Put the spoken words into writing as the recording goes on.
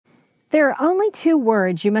There are only two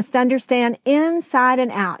words you must understand inside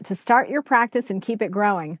and out to start your practice and keep it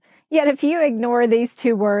growing. Yet if you ignore these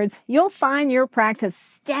two words, you'll find your practice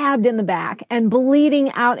stabbed in the back and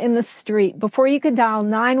bleeding out in the street before you can dial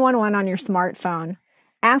 911 on your smartphone.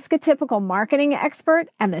 Ask a typical marketing expert,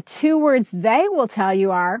 and the two words they will tell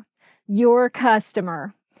you are your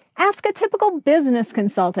customer. Ask a typical business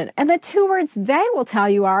consultant, and the two words they will tell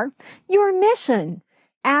you are your mission.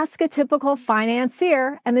 Ask a typical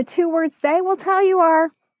financier, and the two words they will tell you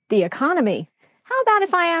are the economy. How about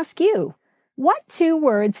if I ask you, what two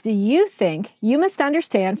words do you think you must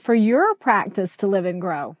understand for your practice to live and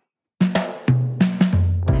grow?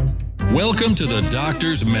 Welcome to the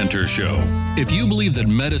Doctor's Mentor Show. If you believe that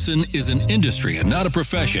medicine is an industry and not a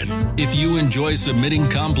profession, if you enjoy submitting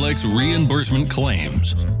complex reimbursement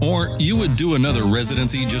claims, or you would do another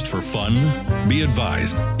residency just for fun, be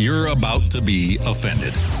advised, you're about to be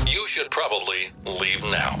offended. You should probably leave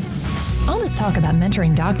now. All this talk about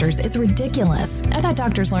mentoring doctors is ridiculous. I thought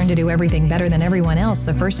doctors learned to do everything better than everyone else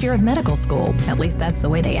the first year of medical school. At least that's the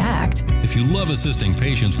way they act. If you love assisting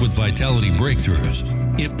patients with vitality breakthroughs,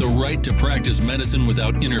 if the right to practice medicine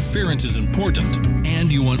without interference is important,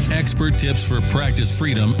 and you want expert tips for practice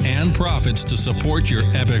freedom and profits to support your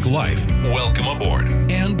epic life, welcome aboard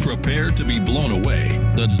and prepare to be blown away.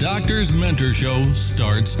 The Doctor's Mentor Show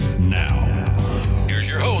starts now. Here's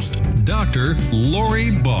your host, Dr.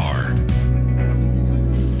 Lori Barr.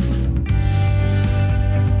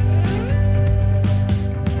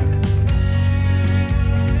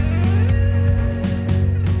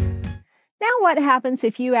 What happens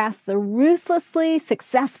if you ask the ruthlessly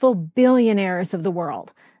successful billionaires of the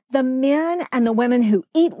world, the men and the women who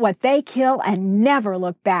eat what they kill and never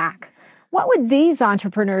look back? What would these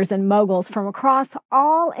entrepreneurs and moguls from across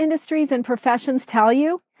all industries and professions tell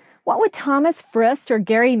you? What would Thomas Frist or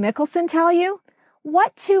Gary Mickelson tell you?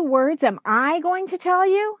 What two words am I going to tell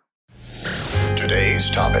you? Today's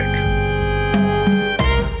topic.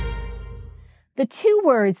 The two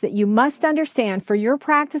words that you must understand for your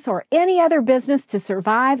practice or any other business to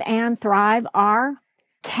survive and thrive are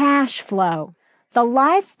cash flow. The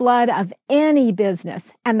lifeblood of any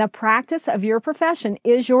business and the practice of your profession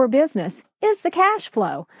is your business, is the cash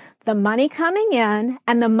flow, the money coming in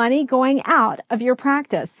and the money going out of your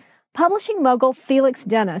practice. Publishing mogul Felix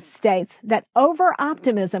Dennis states that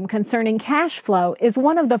over-optimism concerning cash flow is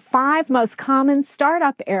one of the 5 most common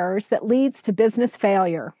startup errors that leads to business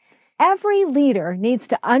failure. Every leader needs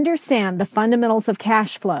to understand the fundamentals of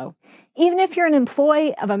cash flow. Even if you're an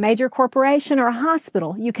employee of a major corporation or a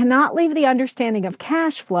hospital, you cannot leave the understanding of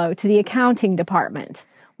cash flow to the accounting department.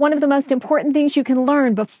 One of the most important things you can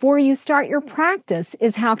learn before you start your practice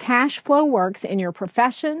is how cash flow works in your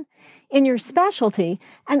profession, in your specialty,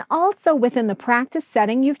 and also within the practice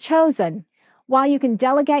setting you've chosen. While you can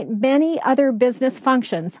delegate many other business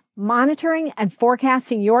functions, monitoring and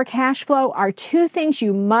forecasting your cash flow are two things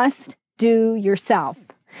you must do yourself.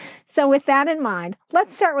 So with that in mind,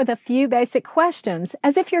 let's start with a few basic questions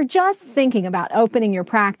as if you're just thinking about opening your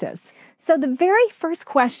practice. So the very first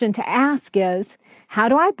question to ask is, how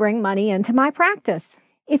do I bring money into my practice?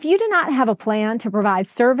 If you do not have a plan to provide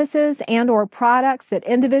services and or products that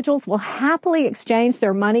individuals will happily exchange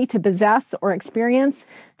their money to possess or experience,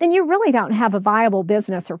 then you really don't have a viable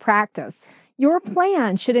business or practice. Your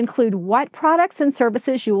plan should include what products and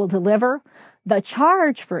services you will deliver, the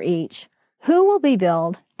charge for each, who will be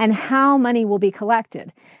billed, and how money will be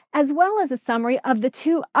collected, as well as a summary of the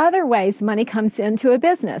 2 other ways money comes into a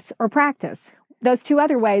business or practice. Those 2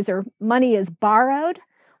 other ways are money is borrowed,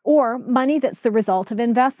 or money that's the result of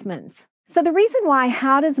investments. So the reason why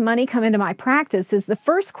how does money come into my practice is the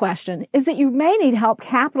first question is that you may need help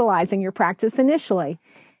capitalizing your practice initially.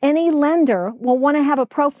 Any lender will want to have a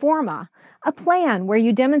pro forma, a plan where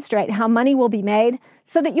you demonstrate how money will be made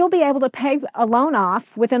so that you'll be able to pay a loan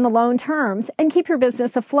off within the loan terms and keep your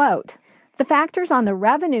business afloat. The factors on the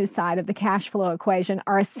revenue side of the cash flow equation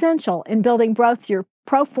are essential in building both your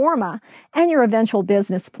pro forma and your eventual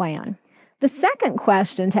business plan. The second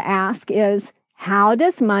question to ask is, how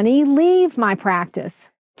does money leave my practice?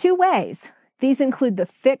 2 ways. These include the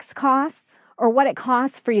fixed costs, or what it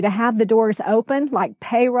costs for you to have the doors open, like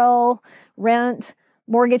payroll, rent,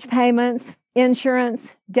 mortgage payments,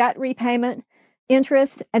 insurance, debt repayment,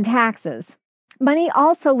 interest, and taxes. Money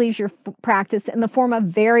also leaves your practice in the form of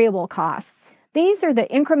variable costs. These are the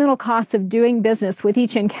incremental costs of doing business with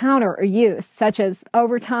each encounter or use, such as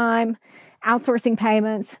overtime, outsourcing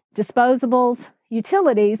payments, disposables,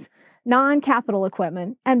 utilities, non-capital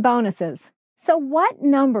equipment, and bonuses. So what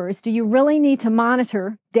numbers do you really need to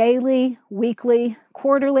monitor daily, weekly,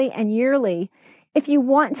 quarterly, and yearly if you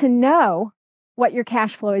want to know what your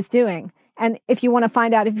cash flow is doing. And if you want to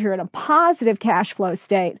find out if you're in a positive cash flow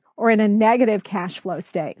state or in a negative cash flow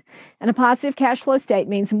state. And a positive cash flow state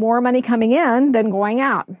means more money coming in than going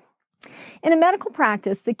out. In a medical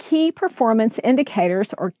practice, the key performance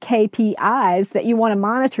indicators, or KPIs, that you want to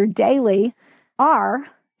monitor daily are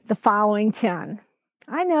the following 10.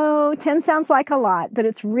 I know 10 sounds like a lot, but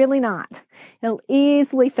it's really not. It'll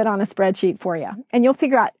easily fit on a spreadsheet for you. And you'll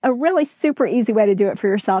figure out a really super easy way to do it for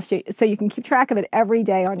yourself so you can keep track of it every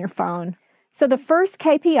day on your phone. So the first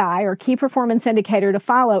KPI, or key performance indicator, to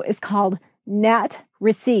follow is called net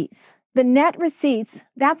receipts. The net receipts,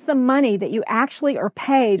 that's the money that you actually are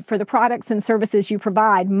paid for the products and services you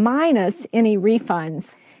provide, minus any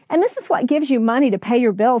refunds. And this is what gives you money to pay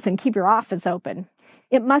your bills and keep your office open.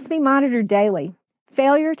 It must be monitored daily.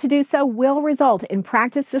 Failure to do so will result in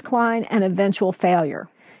practice decline and eventual failure.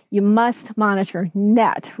 You must monitor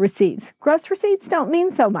net receipts. Gross receipts don't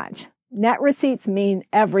mean so much. Net receipts mean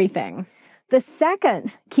everything. The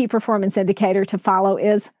second key performance indicator to follow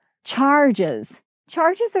is charges.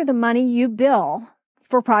 Charges are the money you bill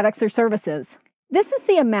for products or services. This is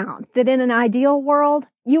the amount that in an ideal world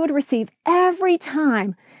you would receive every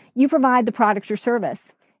time you provide the product or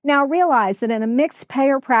service. Now realize that in a mixed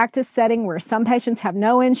payer practice setting where some patients have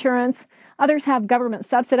no insurance, others have government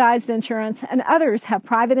subsidized insurance, and others have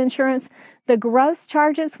private insurance, the gross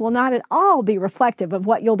charges will not at all be reflective of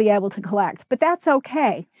what you'll be able to collect, but that's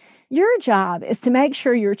okay. Your job is to make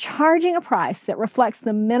sure you're charging a price that reflects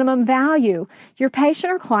the minimum value your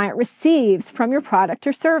patient or client receives from your product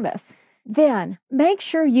or service. Then, make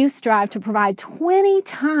sure you strive to provide 20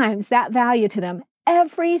 times that value to them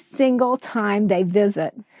every single time they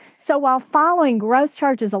visit. So while following gross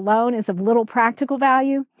charges alone is of little practical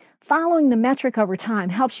value, following the metric over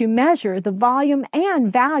time helps you measure the volume and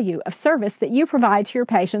value of service that you provide to your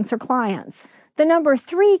patients or clients. The number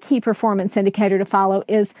 3 key performance indicator to follow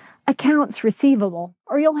is accounts receivable,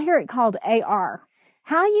 or you'll hear it called AR.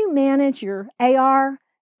 How you manage your AR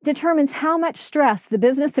determines how much stress the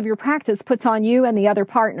business of your practice puts on you and the other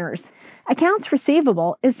partners. Accounts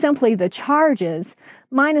receivable is simply the charges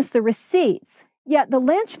minus the receipts. Yet the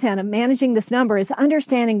linchpin of managing this number is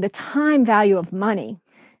understanding the time value of money.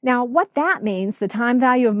 Now, what that means, the time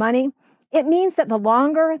value of money, it means that the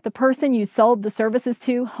longer the person you sold the services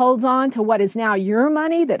to holds on to what is now your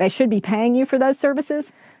money that they should be paying you for those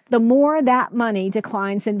services, the more that money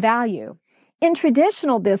declines in value. In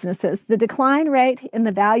traditional businesses, the decline rate in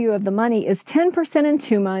the value of the money is 10% in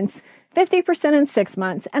 2 months, 50% in 6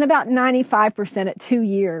 months, and about 95% at 2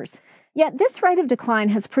 years. Yet this rate of decline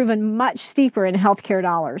has proven much steeper in healthcare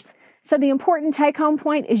dollars. So the important take-home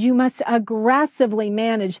point is you must aggressively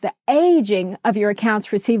manage the aging of your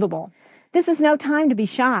accounts receivable. This is no time to be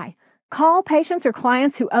shy. Call patients or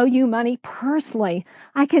clients who owe you money personally.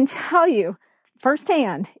 I can tell you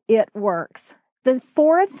firsthand, it works. The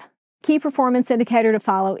fourth key performance indicator to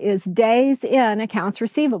follow is days in accounts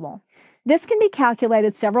receivable. This can be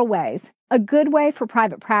calculated several ways. A good way for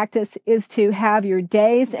private practice is to have your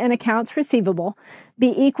days in accounts receivable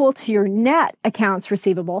be equal to your net accounts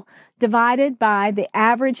receivable divided by the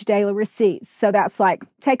average daily receipts. So that's like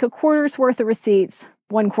take a quarter's worth of receipts,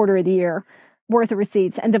 1 quarter of the year worth of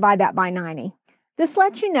receipts, and divide that by 90. This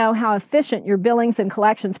lets you know how efficient your billings and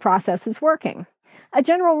collections process is working. A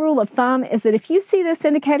general rule of thumb is that if you see this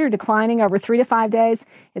indicator declining over 3 to 5 days,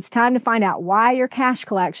 it's time to find out why your cash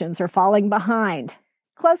collections are falling behind.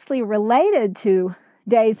 Closely related to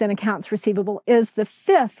days in accounts receivable is the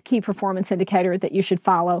 5th key performance indicator that you should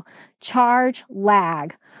follow, charge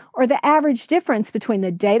lag, or the average difference between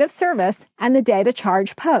the date of service and the date a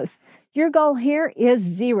charge posts. Your goal here is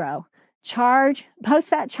 0. Post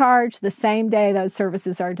that charge the same day those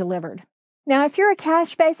services are delivered. Now, if you're a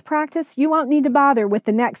cash-based practice, you won't need to bother with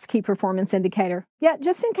the next key performance indicator. Yet,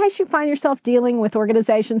 just in case you find yourself dealing with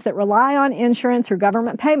organizations that rely on insurance or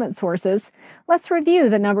government payment sources, let's review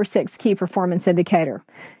the number 6 key performance indicator.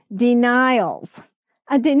 Denials.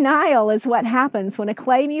 A denial is what happens when a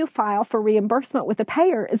claim you file for reimbursement with a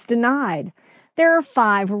payer is denied. There are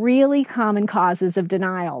 5 really common causes of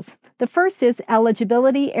denials. The first is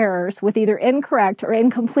eligibility errors with either incorrect or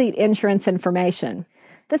incomplete insurance information.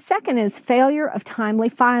 The second is failure of timely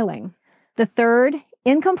filing. The third,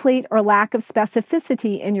 incomplete or lack of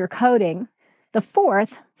specificity in your coding. The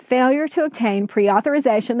fourth, failure to obtain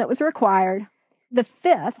pre-authorization that was required. The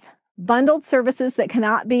fifth, bundled services that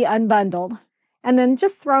cannot be unbundled. And then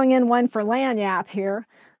just throwing in one for lagniappe here,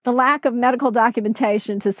 the lack of medical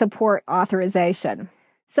documentation to support authorization.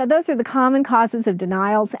 So those are the common causes of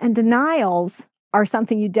denials, and denials are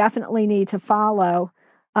something you definitely need to follow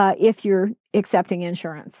if you're accepting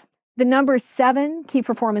insurance. The number 7 key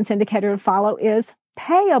performance indicator to follow is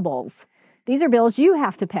payables. These are bills you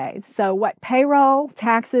have to pay. So what payroll,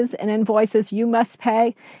 taxes, and invoices you must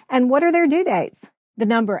pay, and what are their due dates? The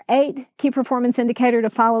number 8 key performance indicator to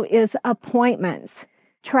follow is appointments.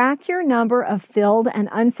 Track your number of filled and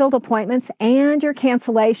unfilled appointments and your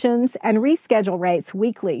cancellations and reschedule rates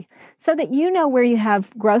weekly so that you know where you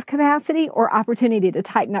have growth capacity or opportunity to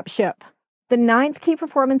tighten up ship. The 9th key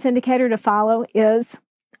performance indicator to follow is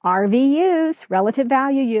RVUs, relative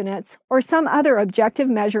value units, or some other objective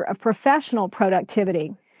measure of professional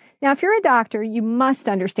productivity. Now, if you're a doctor, you must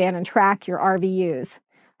understand and track your RVUs.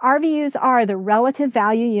 RVUs are the relative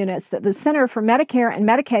value units that the Center for Medicare and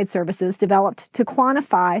Medicaid Services developed to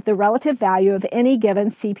quantify the relative value of any given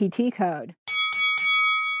CPT code.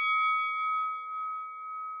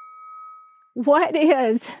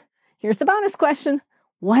 Here's the bonus question,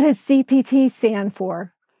 what does CPT stand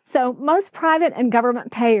for? So most private and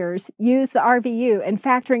government payers use the RVU in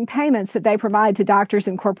factoring payments that they provide to doctors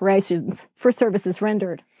and corporations for services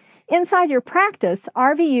rendered. Inside your practice,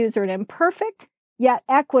 RVUs are an imperfect yet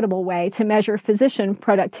equitable way to measure physician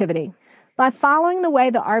productivity. By following the way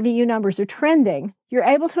the RVU numbers are trending, you're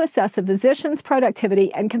able to assess a physician's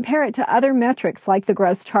productivity and compare it to other metrics like the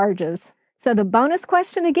gross charges. So the bonus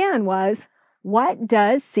question again was, what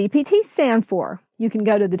does CPT stand for? You can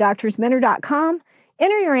go to thedoctorsmentor.com,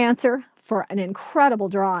 enter your answer for an incredible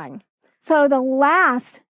drawing. So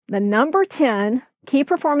the number 10 key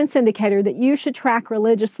performance indicator that you should track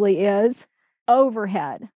religiously is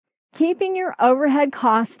overhead. Keeping your overhead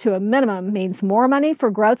costs to a minimum means more money for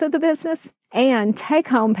growth of the business and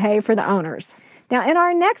take-home pay for the owners. Now, in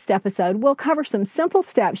our next episode, we'll cover some simple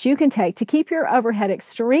steps you can take to keep your overhead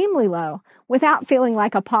extremely low without feeling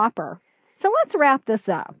like a pauper. So let's wrap this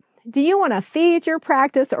up. Do you want to feed your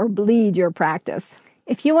practice or bleed your practice?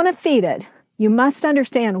 If you want to feed it, you must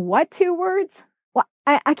understand what 2 words? Well,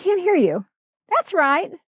 I can't hear you. That's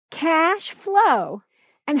right, cash flow.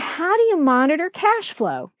 And how do you monitor cash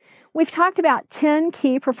flow? We've talked about 10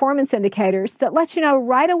 key performance indicators that let you know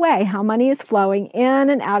right away how money is flowing in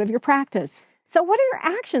and out of your practice. So what are your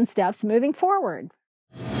action steps moving forward?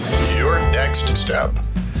 Your next step.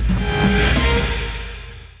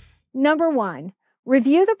 Number 1,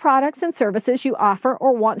 review the products and services you offer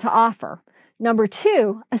or want to offer. Number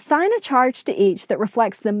 2, assign a charge to each that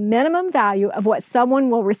reflects the minimum value of what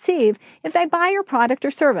someone will receive if they buy your product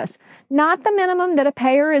or service, not the minimum that a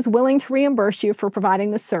payer is willing to reimburse you for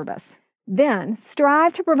providing the service. Then,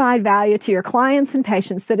 strive to provide value to your clients and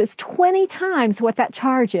patients that is 20 times what that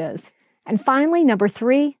charge is. And finally, number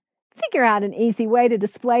 3, figure out an easy way to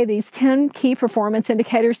display these 10 key performance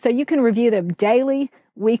indicators so you can review them daily,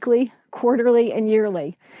 weekly, quarterly, and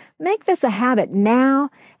yearly. Make this a habit now,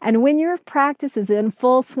 and when your practice is in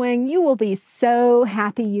full swing, you will be so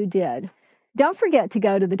happy you did. Don't forget to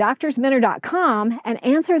go to thedoctorsmentor.com and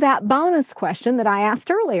answer that bonus question that I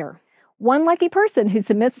asked earlier. One lucky person who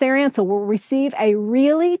submits their answer will receive a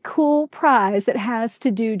really cool prize that has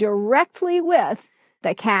to do directly with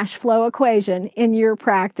the cash flow equation in your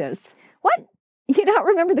practice. What? You don't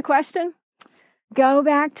remember the question? Go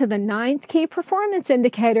back to the 9th key performance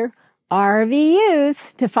indicator,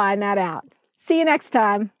 RVUs, to find that out. See you next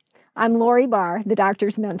time. I'm Lori Barr, the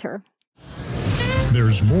Doctor's Mentor.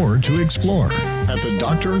 There's more to explore at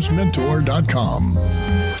thedoctorsmentor.com.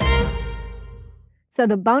 So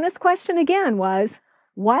the bonus question again was,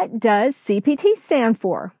 what does CPT stand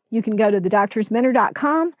for? You can go to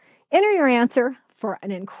thedoctorsmentor.com, enter your answer for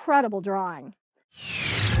an incredible drawing.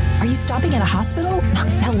 Are you stopping at a hospital?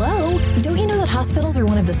 Hello? Don't you know that hospitals are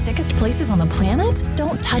one of the sickest places on the planet?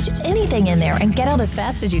 Don't touch anything in there and get out as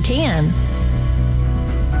fast as you can.